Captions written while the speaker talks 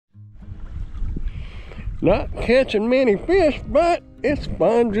Not catching many fish, but it's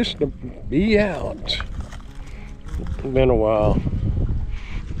fun just to be out. It's been a while.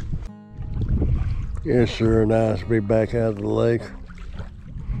 It's sure nice to be back out of the lake.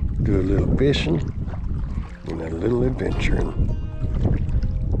 Do a little fishing and a little adventuring.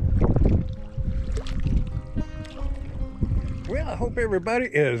 Well, I hope everybody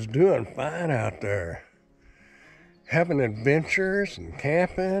is doing fine out there. Having adventures and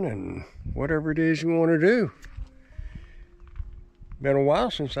camping and whatever it is you want to do. Been a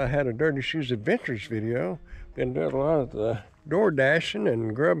while since I had a Dirty Shoes Adventures video. Been doing a lot of the door dashing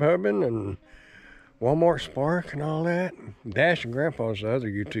and grub hubbing and Walmart Spark and all that. Dash and Grandpa's the other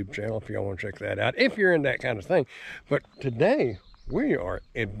YouTube channel if y'all want to check that out, if you're in that kind of thing. But today we are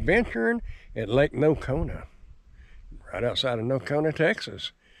adventuring at Lake Nocona, right outside of Nocona,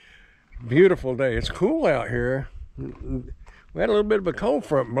 Texas. Beautiful day. It's cool out here. We had a little bit of a cold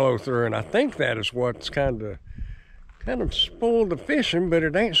front blow through, and I think that is what's kind of spoiled the fishing, but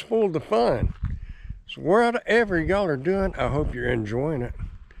it ain't spoiled the fun. So whatever y'all are doing, I hope you're enjoying it.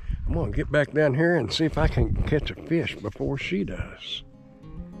 I'm gonna get back down here and see if I can catch a fish before she does.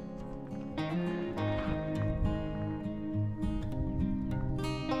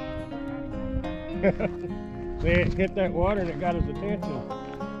 See, it hit that water and it got his attention.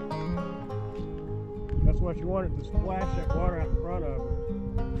 That's what you want, it to splash that water out in front of it.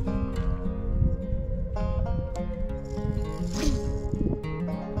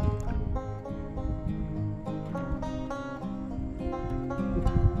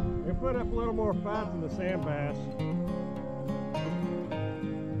 They put up a little more fight than the sand bass.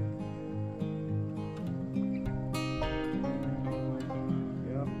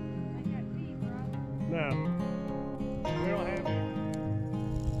 Yep. No. We don't have any.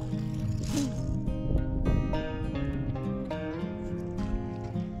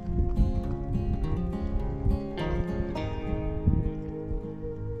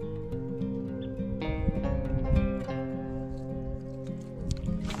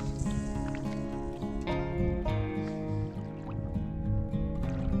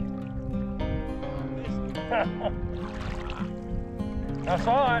 I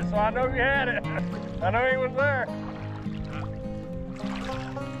saw it, so I know you had it. I know he was there.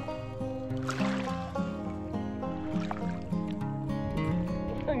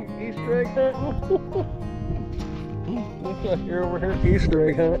 Easter egg hunting. Looks like you're over here Easter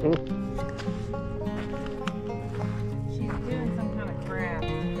egg hunting.